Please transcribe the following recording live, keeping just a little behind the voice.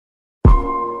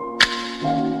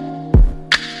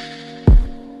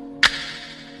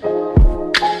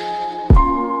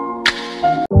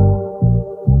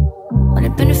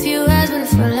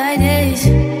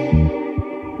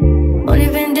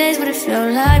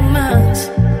once.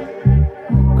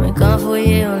 When gone for a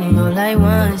year, only know like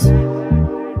once.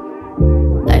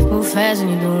 Life move fast when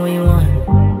you do what you want.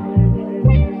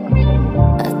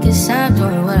 At this time,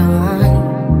 doing what I want.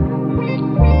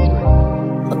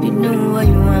 Hope you doing what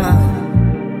you want.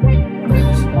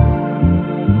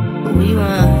 What you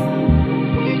want?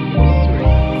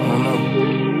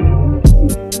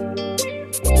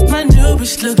 My new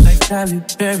bitch look like Tyler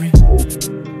Perry,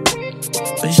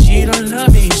 but she don't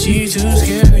love me, she too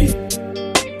scary.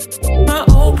 My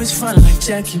old bitch fun like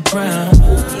Jackie Brown.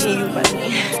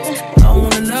 I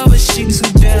wanna love her, she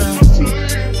too down.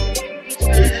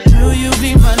 Will you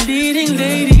be my leading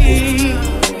lady?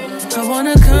 I want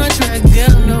a contract,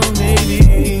 girl, no maybe.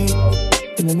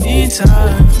 In the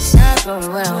meantime, Decide for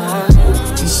what I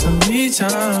want. just some me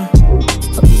time.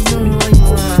 Hope you doing what you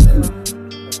want.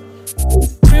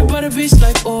 Crib by the beach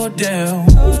like Odell.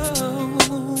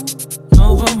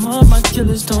 Over mom, my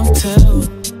killers don't tell.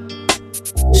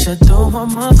 Shadow my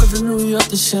mom, cause I knew you off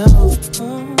the shelf.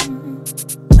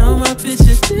 Now my bitch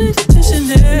is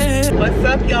Chanel. What's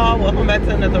up, y'all? Welcome back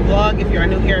to another vlog. If you're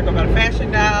new here, go by the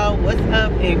Fashion Dial. What's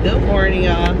up and good morning,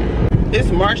 y'all. It's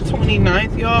March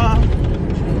 29th, y'all,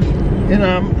 and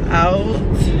I'm out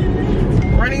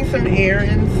running some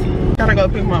errands. Gotta go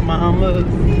pick my mom up.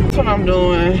 That's what I'm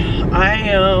doing. I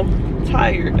am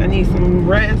tired. I need some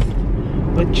rest.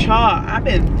 But y'all, I've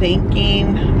been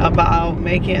thinking about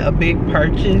making a big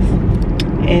purchase,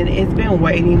 and it's been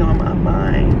waiting on my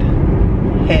mind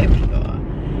heavy, y'all.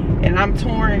 And I'm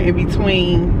torn in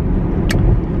between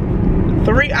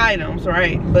 3 items,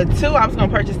 right? But 2 I was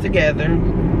gonna purchase together,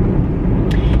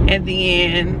 and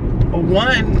then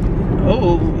 1,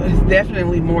 oh, it's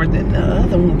definitely more than the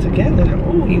other one together.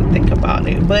 Oh, you think about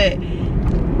it. But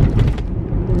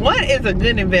 1 is a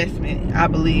good investment, I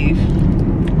believe.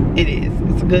 It is.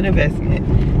 It's a good investment.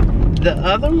 The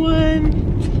other one,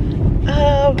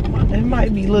 it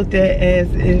might be looked at as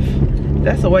if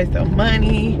that's a waste of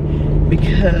money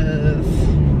because,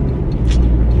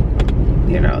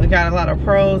 you know, it got a lot of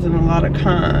pros and a lot of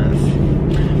cons.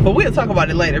 But we'll talk about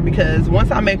it later, because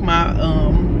once I make my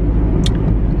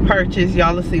purchase,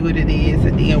 y'all will see what it is,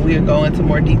 and then we'll go into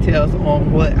more details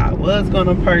on what I was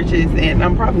gonna purchase, and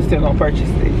I'm probably still gonna purchase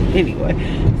it anyway.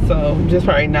 So just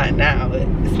probably not now, but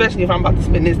especially if I'm about to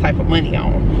spend this type of money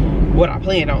on what I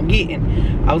plan on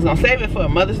getting. I was gonna save it for a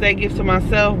Mother's Day gift to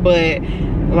myself, but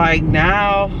like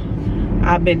now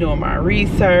I've been doing my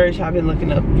research. I've been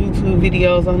looking up YouTube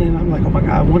videos on it, and I'm like, oh my God,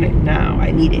 I want it now.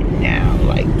 I need it now,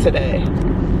 like today.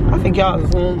 I think y'all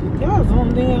zoomed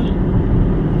in.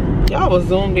 Y'all was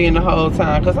zoomed in the whole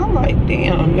time, because I'm like,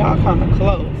 damn, y'all kind of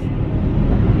close.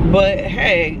 But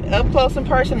hey, up close and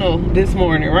personal this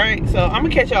morning, right? So I'm gonna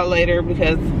catch y'all later,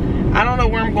 because I don't know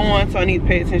where I'm going, so I need to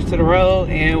pay attention to the road,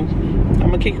 and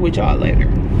I'm gonna kick it with y'all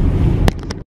later.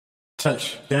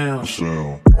 Touchdown.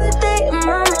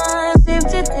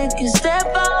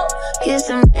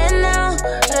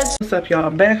 What's up, y'all?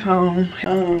 Back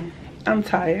home. I'm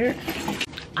tired.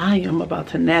 I am about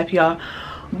to nap, y'all.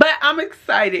 But I'm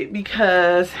excited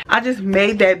because I just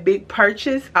made that big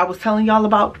purchase I was telling y'all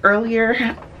about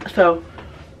earlier. So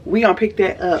we gonna pick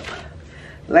that up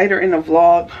later in the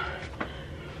vlog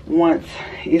once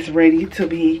it's ready to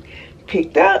be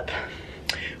picked up,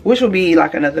 which will be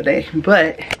like another day.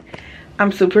 But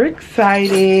I'm super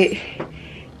excited.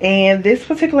 And this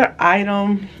particular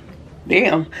item,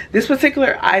 this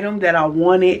particular item that I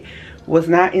wanted was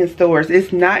not in stores.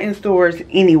 It's not in stores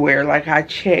anywhere. Like, I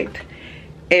checked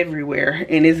everywhere,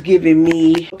 and it's giving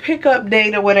me a pickup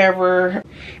date or whatever.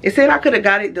 It said I could have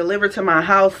got it delivered to my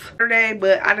house Saturday,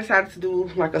 but I decided to do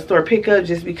like a store pickup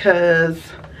just because,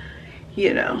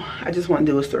 you know, I just want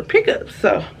to do a store pickup.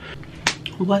 So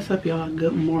what's up, y'all?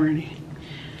 Good morning.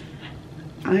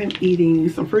 I'm eating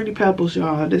some Fruity Pebbles,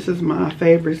 y'all. This is my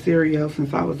favorite cereal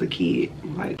since I was a kid.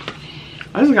 Like,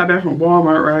 I just got back from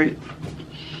Walmart, right?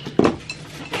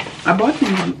 I bought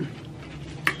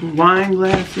these wine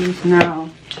glasses. Now,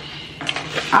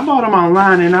 I bought them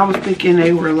online, and I was thinking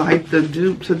they were like the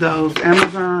dupe to those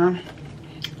Amazon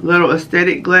little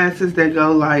aesthetic glasses that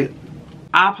go like,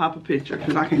 I'll pop a picture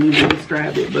because I can't even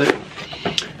describe it, but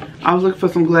I was looking for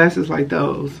some glasses like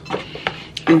those.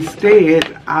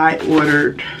 Instead, I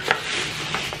ordered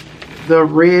the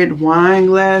red wine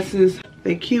glasses.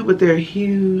 They're cute, but they're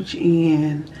huge,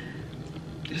 and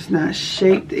it's not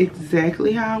shaped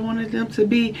exactly how I wanted them to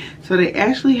be. So they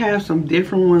actually have some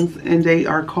different ones, and they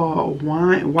are called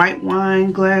white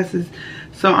wine glasses.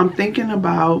 So I'm thinking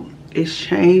about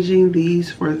exchanging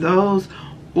these for those,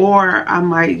 or I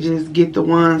might just get the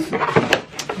ones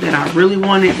that I really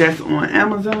wanted that's on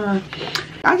Amazon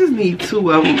I just need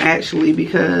 2 of them actually,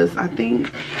 because I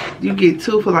think you get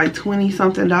 2 for like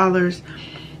 $20-something.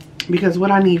 Because what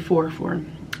I need 4 for,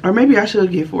 or maybe I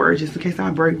should get 4 just in case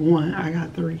I break 1. I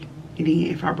got 3, and then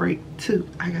if I break 2,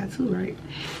 I got 2, right?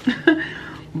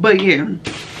 But yeah,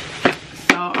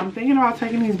 so I'm thinking about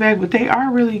taking these back, but they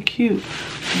are really cute,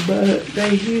 but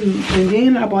they huge. And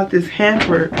then I bought this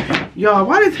hamper, y'all.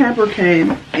 Why this hamper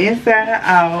came inside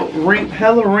out,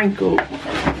 hella wrinkled.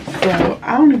 So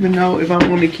I don't even know if I'm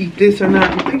going to keep this or not.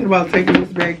 I'm thinking about taking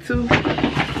this back too.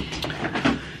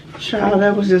 Child,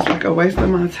 that was just like a waste of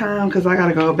my time, because I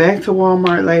gotta go back to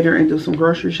Walmart later and do some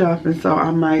grocery shopping. So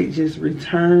I might just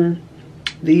return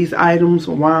these items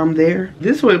while I'm there.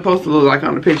 This is what it's supposed to look like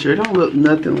on the picture. It don't look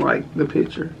nothing like the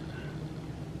picture.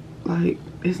 Like,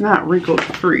 it's not wrinkle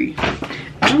free.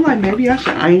 I'm like, maybe I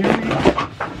should iron it.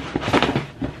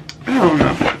 I don't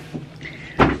know.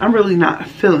 I'm really not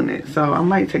feeling it, so I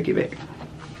might take it back.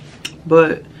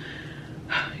 But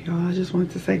y'all, I just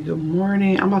wanted to say good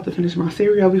morning. I'm about to finish my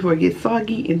cereal before it gets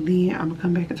soggy, and then I'm gonna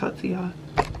come back and talk to y'all.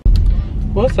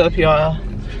 What's up, y'all?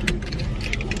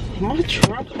 My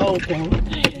trunk open. What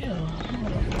the hell?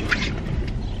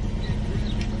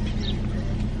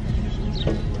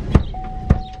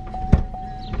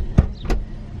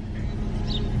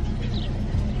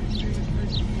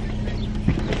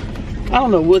 I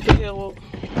don't know what the hell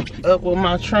up with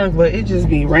my trunk, but it just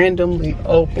be randomly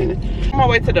open. I'm on my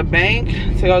way to the bank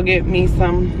to go get me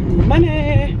some money,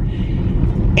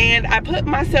 and I put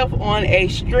myself on a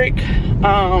strict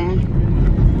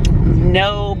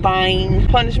no buying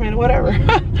punishment or whatever.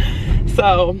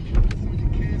 So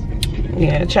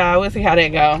yeah, child, we'll see how that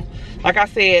go. Like I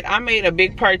said, I made a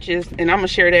big purchase, and I'm gonna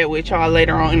share that with y'all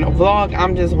later on in the vlog.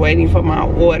 I'm just waiting for my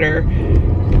order,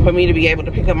 for me to be able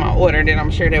to pick up my order, then I'm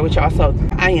gonna share that with y'all. So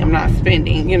I am not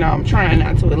spending, you know, I'm trying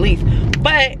not to at least.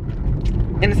 But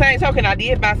in the same token, I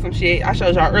did buy some shit I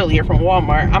showed y'all earlier from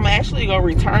Walmart. I'm actually gonna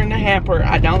return the hamper.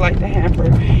 I don't like the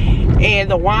hamper. And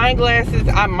the wine glasses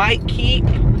I might keep,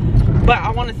 but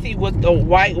I want to see what the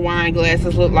white wine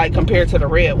glasses look like compared to the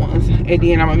red ones, and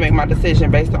then I'm gonna make my decision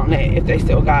based on that, if they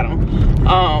still got them.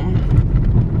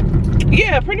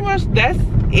 Yeah, pretty much that's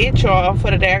it, y'all, for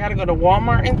the day. I gotta go to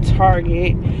Walmart and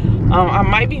Target. I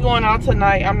might be going out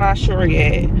tonight, I'm not sure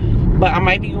yet, but I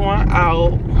might be going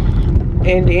out.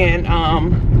 And then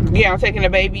yeah, I'm taking the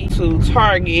baby to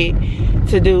Target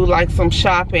to do like some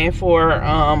shopping for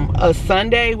a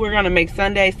Sunday. We're gonna make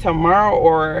Sundays tomorrow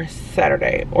or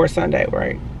Saturday or Sunday,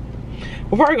 right?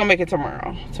 We're probably gonna make it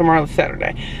tomorrow. Tomorrow's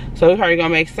Saturday. So we're probably gonna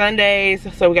make Sundays.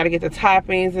 So we gotta get the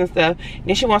toppings and stuff.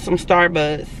 Then she wants some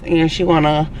Starbucks, and she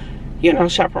wanna, you know,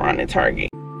 shop around at Target.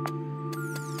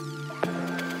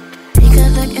 Take a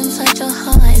look inside your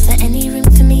heart. Is there any room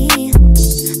for me?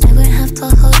 I won't have to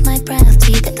hold my breath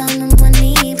till you get down on one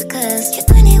knee, because you're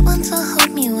the only one to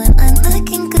hold me when I'm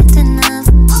looking good enough.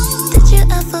 Did you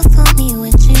ever fool me?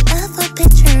 Would you ever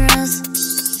picture us?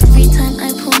 Every time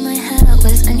I pull my hair out,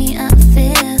 was only out of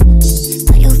fear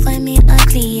that you'll find me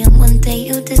ugly and one day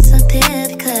you'll disappear.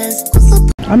 Because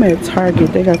I'm at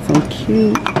Target. They got some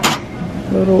cute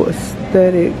little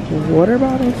aesthetic water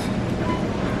bottles.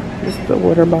 This is the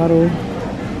water bottle.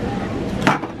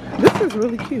 This is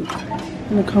really cute.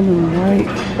 I'm gonna come in white.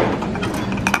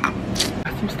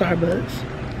 Got some Starbucks.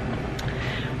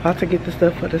 About to get the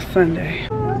stuff for the Sunday.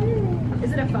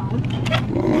 Is it a phone?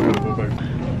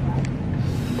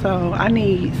 So I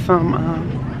need some,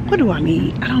 what do I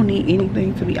need? I don't need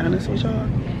anything, to be honest with y'all.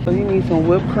 So you need some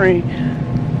whipped cream.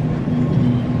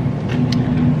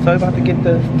 So we're about to get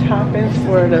the toppings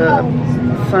for the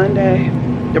Sunday,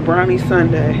 the brownie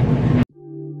Sunday.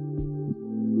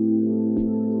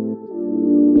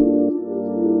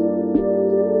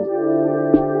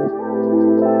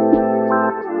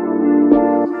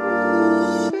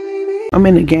 I'm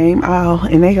in the game aisle,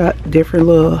 and they got different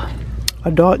little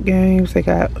adult games. They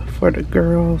got for the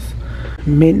girls,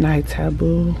 Midnight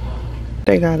Taboo.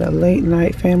 They got a late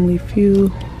night Family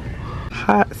Feud,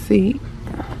 hot seat.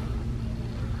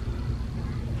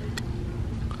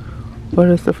 What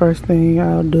is the first thing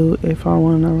I'll do if I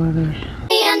want to run her?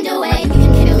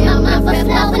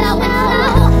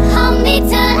 hold me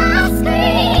till I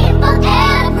scream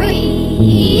forever.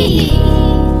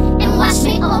 And wash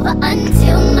me over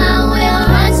until my will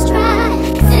runs dry.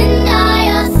 Send all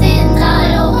your sins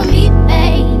all over me,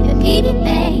 baby, baby,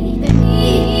 baby.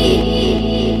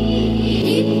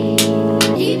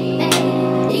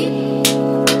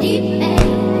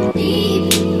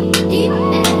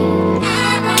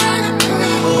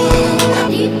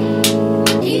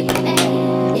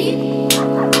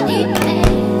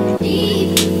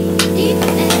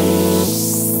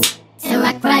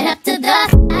 Right up to the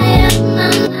side of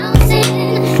my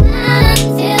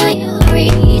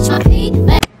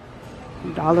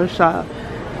dollar shop.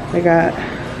 They got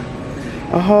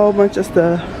a whole bunch of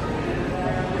stuff.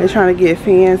 They're trying to get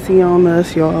fancy on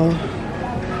us, y'all.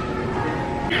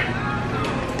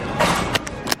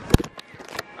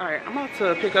 Alright, I'm about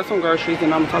to pick up some groceries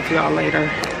and I'm gonna talk to y'all later.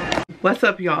 What's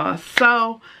up, y'all?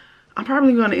 So I'm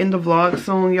probably gonna end the vlog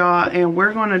soon, y'all, and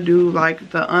we're gonna do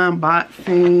like the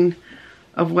unboxing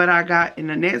of what I got in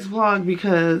the next vlog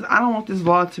because I don't want this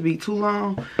vlog to be too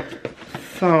long.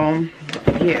 So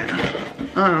yeah,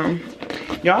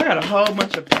 y'all, I got a whole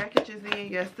bunch of packages in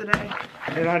yesterday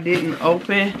that I didn't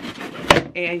open,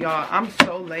 and y'all, I'm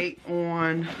so late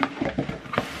on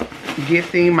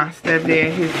gifting my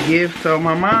stepdad his gift. So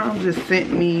my mom just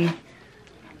sent me,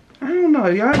 I don't know,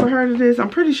 y'all ever heard of this? I'm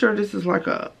pretty sure this is like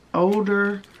a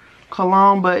older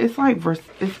cologne, but it's like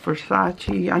it's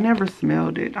Versace. I never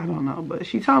smelled it, I don't know, but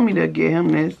she told me to get him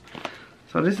this,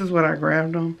 so this is what I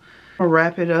grabbed him. I'll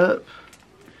wrap it up.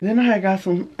 Then I got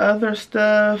some other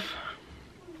stuff,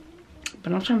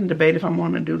 but I'm trying to debate if I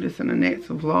want to do this in the next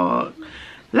vlog.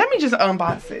 Let me just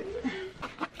unbox it.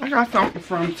 I got something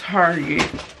from Target.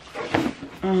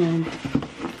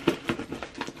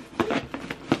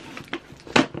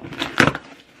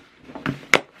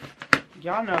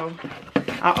 Y'all know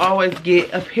I always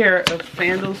get a pair of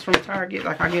sandals from Target.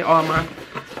 Like, I get all my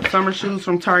summer shoes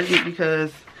from Target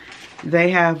because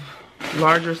they have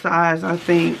larger size. I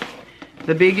think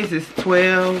the biggest is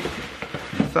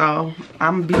 12. So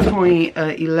I'm between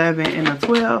a 11 and a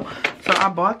 12. So I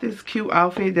bought this cute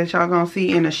outfit that y'all gonna see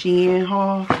in a Shein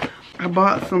haul. I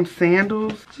bought some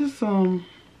sandals. Just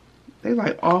they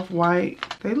like off-white.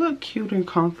 They look cute and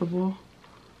comfortable.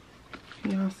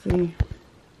 Y'all see.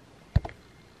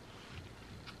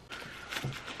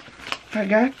 I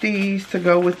got these to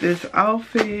go with this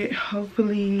outfit.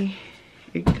 Hopefully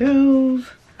it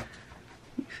goes.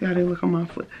 See how they look on my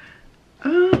foot.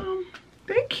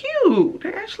 They're cute.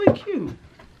 They're actually cute.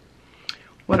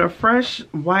 With a fresh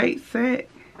white set.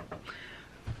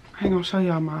 I ain't gonna show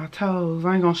y'all my toes.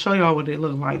 I ain't gonna show y'all what they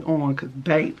look like on, cause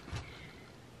babe,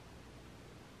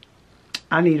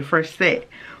 I need a fresh set.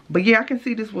 But yeah, I can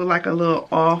see this with like a little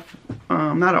off,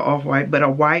 not an off-white, but a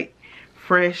white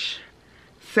fresh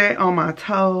set on my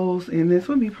toes, and this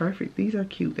would be perfect. These are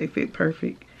cute. They fit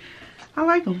perfect. I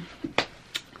like them.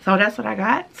 So that's what I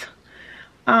got.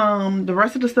 The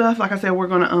rest of the stuff, like I said, we're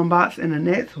gonna unbox in the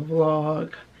next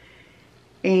vlog.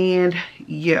 And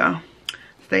yeah,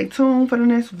 stay tuned for the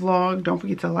next vlog. Don't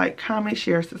forget to like, comment,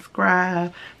 share,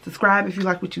 subscribe. Subscribe if you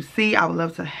like what you see. I would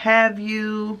love to have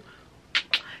you.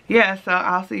 Yeah, so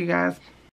I'll see you guys.